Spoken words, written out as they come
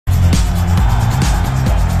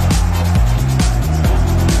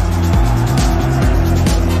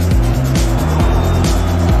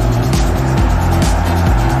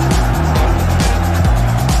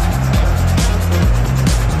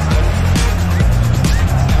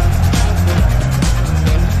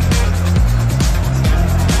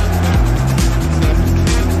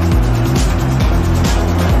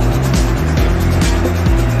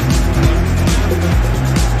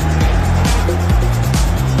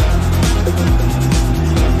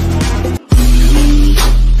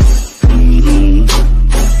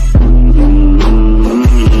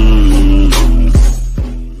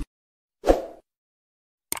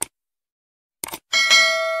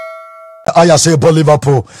Ayas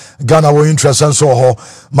Liverpool Ghana were interest and so ho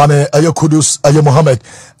mame aye Kudus aye Mohammed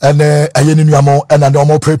and aye Ninuamo and a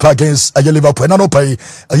normal prepare against aye Liverpool and I pay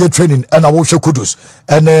aye training and I watch Kudus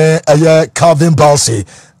and aye Calvin Balsey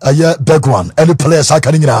aye Begwan any players I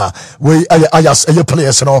can we Ayas aye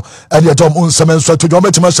players no and ye dom unsemen to do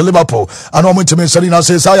meet Liverpool and no meet Selina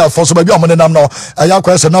says I for so maybe am no aye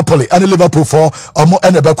kwese Napoli and Liverpool for omo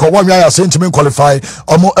enebeko one Ayas into qualify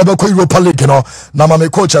omo ebeko Europa League no na mame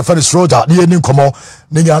coach Ferris Roda ni eni komo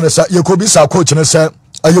ni nya sa yekobisa coach ne se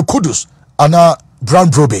aye Kudus ana Brown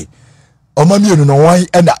Broby omo mienu no wan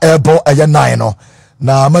e na ebo aye 9 no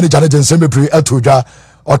na manager ne jensembe pre atodwa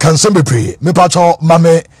o kan sembe pre me pacho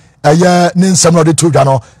mame aye ni nsem no de todwa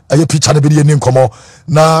no aye picture ne bi eni komo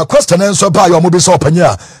na question enso ba yo mo bi so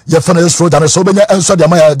opanya ye Ferris Roda ne so benya enso de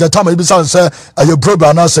ma the time bi say aye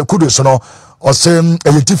Broby na se Kudus no o say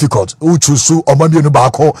aye difficult o choose omo mienu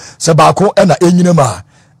baako se baako e na enyine ma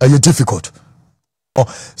aye difficult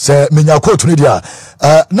say menya coach ni dia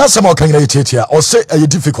na some o kan na yetiatia o say aye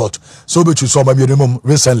difficult so be choose omo mienu mum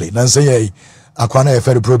recently na say ye akwana e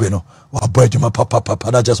Ferry Broby no wa boy adwuma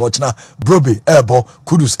papa na just watch na Broby ebo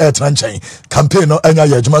Kudus tranchain campaign no anya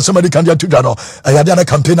ye adwuma somebody can dia tudwa no ayade na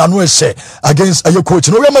campaign anu ehye against aye coach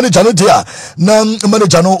no we manager no dia na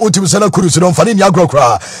manager no otim se na Kudus no mfani ni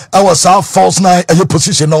agrokra was our false nine aye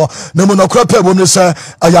position no na mo no kra pe bo no se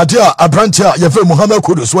ayade a abrantia ye fe Muhammad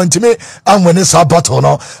Kudus wantimi anwene sa battle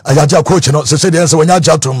no ayade a coach no se dey se wanya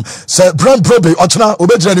jatum se Brand Broby ochna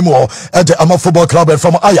obedira ni mo at the Ama Football Club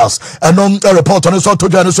from Ayas and on report on so to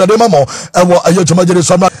do so dey mamo ewo aye jumajere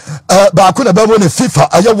so ba ku na ba won FIFA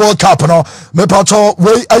aye World Cup no me pato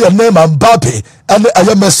we aye Neymar Mbappe and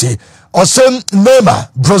aye Messi Osem Neymar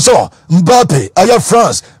Brazil Mbappe aye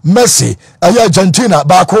France Messi aye Argentina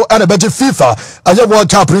ba ko and beje FIFA aye World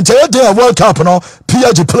Cup nte dey World Cup no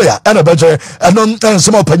PSG player and beje and on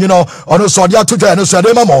some opinion no ono so dia to join so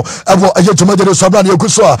dey mamo ewo aye jumajere so bra na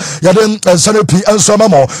ekuso a ye den Sanopi enso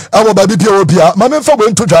mamo ewo ba bibia obia ma me fa bo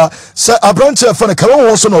ntodwa se abranche fa na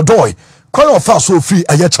kawo so no doy kwai ofa so free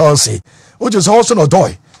aye Chelsea which is also no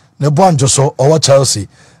doy ne bonjo so owa Chelsea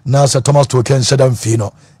na se Thomas Tuchel Shedam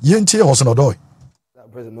Fino yenti also no doy.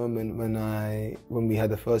 That present moment when we had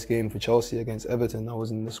the first game for Chelsea against Everton, I was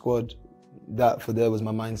in the squad. That for there was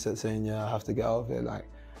my mindset saying, yeah, I have to get out of it. Like,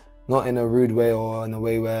 not in a rude way or in a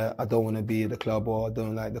way where I don't want to be at the club or I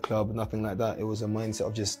don't like the club, nothing like that. It was a mindset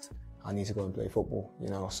of just, I need to go and play football, you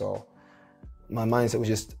know. So my mindset was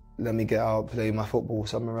just, let me get out, play my football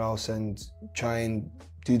somewhere else and try and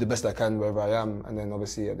do the best I can wherever I am. And then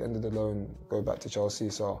obviously at the end of the loan, go back to Chelsea.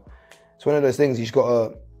 So it's one of those things, you just got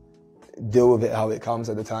to deal with it how it comes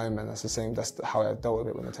at the time. And that's how I dealt with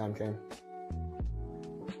it when the time came.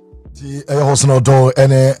 The Hudson Odoi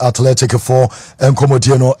any athletic for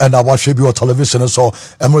Comodiano and I watch your television so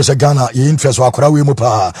Emerson Ghana your interest wa kwara we mu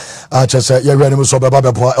pa I just say you ready so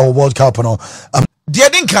baba World Cup no the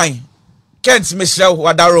dinkan Kent Michel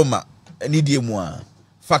Wadaroma ni die mu a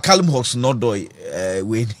fa Callum Hudson Odoi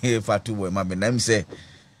we fa to boy ma me say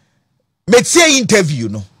metie interview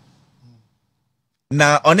no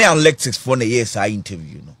na on analytics for na yes I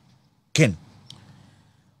interview no Ken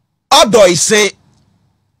Odoi say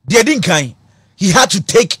the dinkan he had to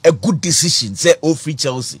take a good decision say oh free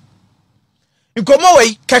Chelsea in come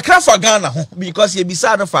away kakra for Ghana ho because he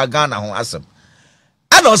bisa no for Ghana ho asem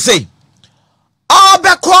I don't say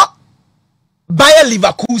obekọ Bayer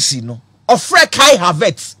Leverkusen no ofre Kai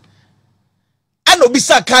Havertz and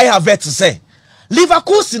obisa Kai Havertz say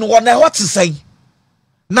Leverkusen won na what say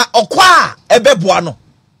na okwa ebeboa no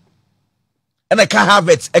and Kai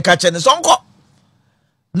Havertz e ka che ne so nko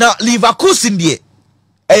na Leverkusen die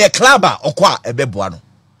a club okwa ebeboa no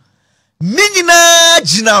ninyina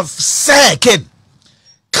gina second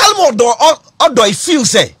Callum Odoi feel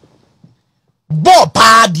say ball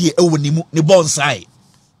pa die ewonimu ne ball nsai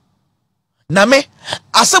na me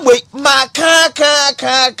asebwe ma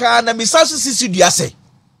ka na misasu sisi dua say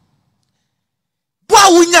bwa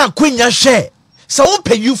wunya kwenya hwe se wo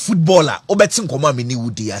pay you footballer obeti nkoma me ni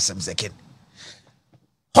wudi asem second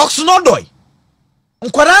Hudson Odoi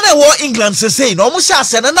nkwara na wo England say no omo sha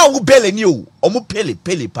ase na wo bele ni o omo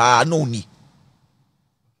pele pa no ni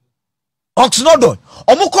Hudson Odoi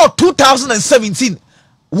omo call 2017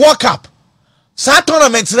 World Cup sa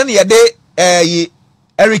tournament na ye de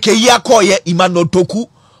Eric Yeboah ye Emmanuel Toku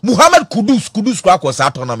Muhammad Kudus kwa sa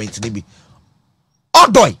tournament ni bi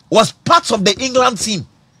Odoi was part of the England team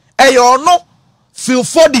no Phil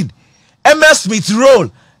Foden MS Smith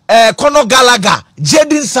Rowe Conor Gallagher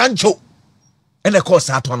Jadon Sancho and of course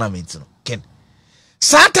our tournament no Ken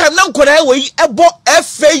sa time na nkwara we ebo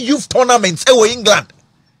FA youth tournament e England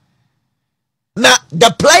Now,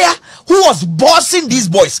 the player who was bossing these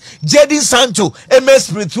boys, Jadon Sancho, MS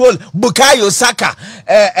Spiritual, Bukayo Saka,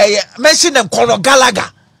 mention them Conor Gallagher.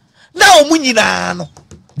 Now, Munina,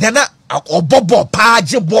 they're not or Bobo,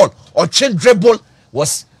 Paje ball, or chain dribble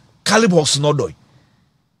was Hudson Odoi.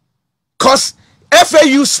 Cause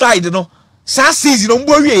FAU side, you know, season,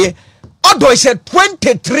 Odoi said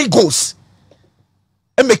 23 goals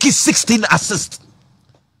and make it 16 assists.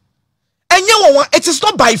 And you know, it is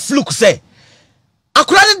not by fluke, say.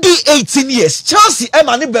 According to 18 years, Chelsea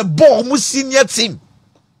emani be ball mu senior team.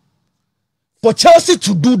 For Chelsea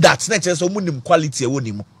to do that, na Chelsea omunim quality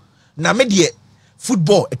ewoni mu. Na me de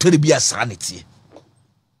football e to be a sanity.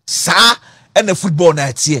 Sa and the football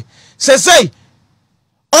na tie. Say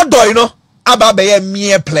Odoi no aba be a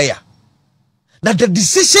mere player. Now the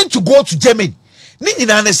decision to go to Germany, ni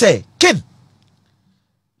nyina na say, Ken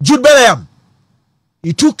Jude Bellingham,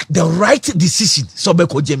 he took the right decision so be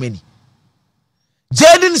go Germany.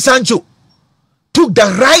 Jadon Sancho took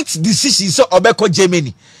the right decision so obeko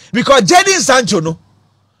Germany because Jadon Sancho no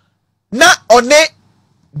na one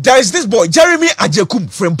there is this boy Jeremy Ajekum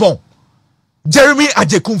Frimpong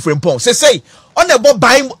say on the ball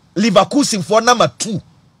buying Liverpool for number 2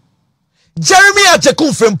 Jeremy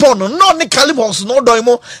Ajekum Frimpong no ni Hudson Odoi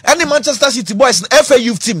mo any Manchester City boys FA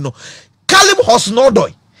youth team no Hudson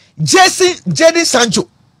Odoi Jadon Sancho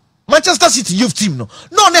Manchester City youth team no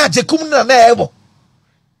ni Ajekum na ebo.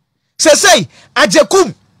 Say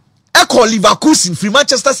Ajekum call Liverpool from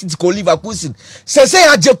Manchester City call Liverpool. Say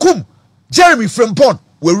Ajekum Jeremy Frimpong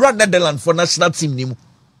will run Netherlands for national team nimu.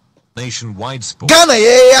 Nationwide sport. Ghana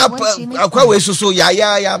akwa we so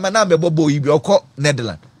manambe bobo ibi oko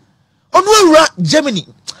Netherlands. Onwe Germany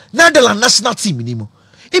Netherlands national team nimu.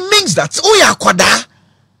 It means that oya kwada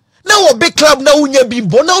now a big club now unya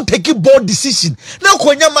bimbo now taking board decision now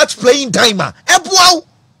konya match playing timer ebwa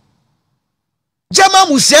Jama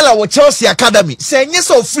Musiala wa Chelsea Academy say yes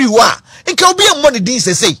so free wa inka obi am money din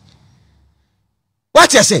say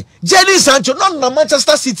what you say Jadon Sancho not na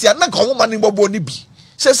Manchester City na ka wo mani bobo ni bi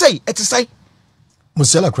say it is say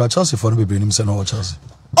Musiala kra Chelsea for no be bring him say no Chelsea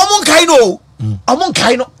omon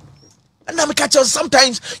kai no and na me catch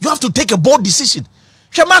sometimes you have to take a bold decision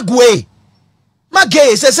Magwe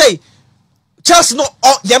say Chelsea no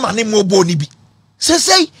yama ni mo bo ni bi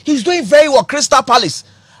say he's doing very well Crystal Palace.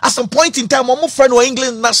 At some point in time, my friend was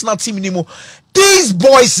England national team anymore. These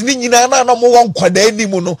boys, no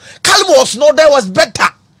Hudson Odoi was better.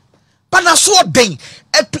 But I saw them.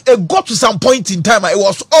 It got to some point in time, it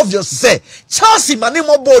was obvious to say, Chelsea, my name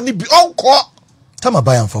will be encore. Tama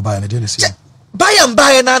Bayern for Bayern, didn't see.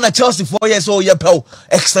 Bayern, and Chelsea 4 years old,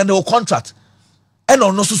 extended contract. And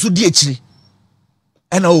no so DHD.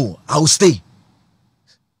 And I'll stay.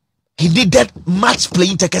 He needed match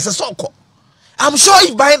playing take as a soccer. I'm sure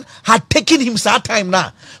if Bayern had taken him that time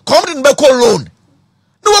now, come in back alone.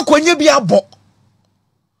 No one can be a bo.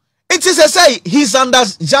 It is a say he's under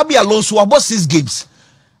Xabi Alonso about 6 games.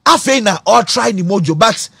 Afena or try the mojo,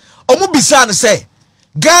 but Omubisan say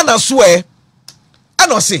Ghana swear. I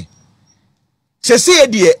don't say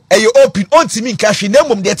dear, you open on to me cash in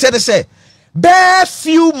them. They tell say bare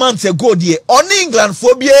few months ago, dear on England for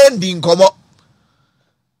ending come up.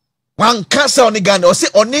 One cancer on Ghana or say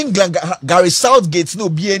on England Gary Southgate no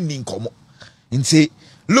be ending come up. And say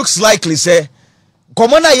looks likely say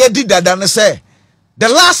come on I did that and say the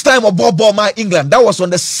last time of Bob my England that was on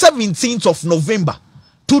the 17th of November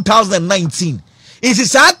 2019. It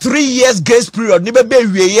is a 3 years grace period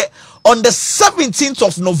on the 17th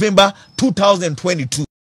of November 2022.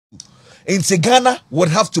 And say Ghana would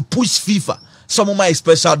have to push FIFA some of my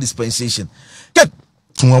special dispensation. Get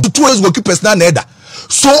 2 years goalkeepers na neda.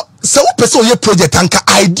 So person ye project anka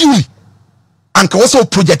ideally anka also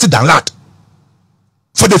projected than that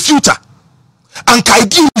for the future. Anka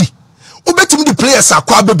ideally ubetimi the players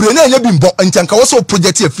akwa bebre na nya bimbo anka also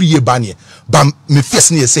project Afriyie Barnie. But me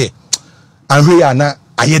face ne say Henry na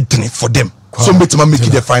ayedene for them. So betima make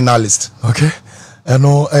it the finalist. Okay.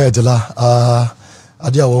 Eno ejela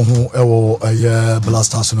adia wo hu ewo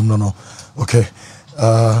blasters no. Okay.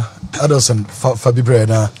 Adelson Fabibre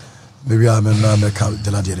na maybe I'm in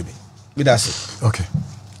the Jeremy. That's it. Okay.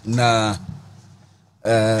 Na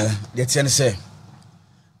yet say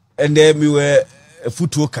and then we were a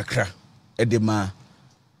football kakra edema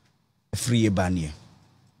Afriyie Barnie.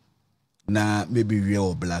 Na maybe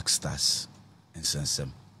real Black Stars and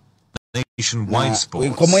some nationwide sports.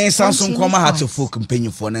 When come in Samsung come had to folk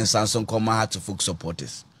companion for and Samsung come had to folk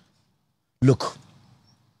supporters. Look.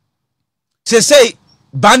 Say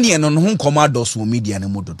Barnie and on whom come adults will media and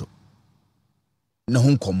mododo. No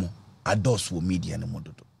whom come adults will media and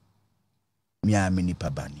mododo. Mia mini pa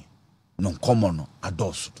Barnie. no common no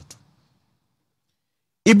ados toto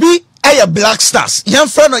ibi eye Black Stars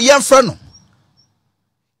yemfra no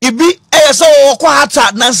ibi eye so okọ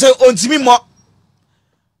hata na se ontimi mo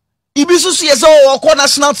ibi susu ye so okọ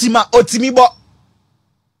national team a otimi bo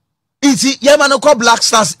iti yema no call Black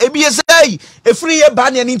Stars ebi ye say efiri ye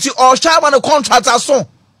Barnie nti o sha ma no contract aso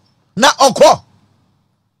na okọ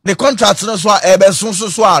the contract no so ebe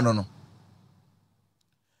so ano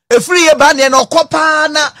efiri ye Barnie no kopa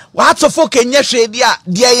na wa atofo kenye hwede a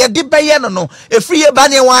de ye de beye no efiri ye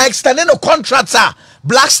Barnie wa extend no contract a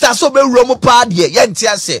Black Stars so be wuro mu pa de ye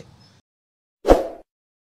ntia se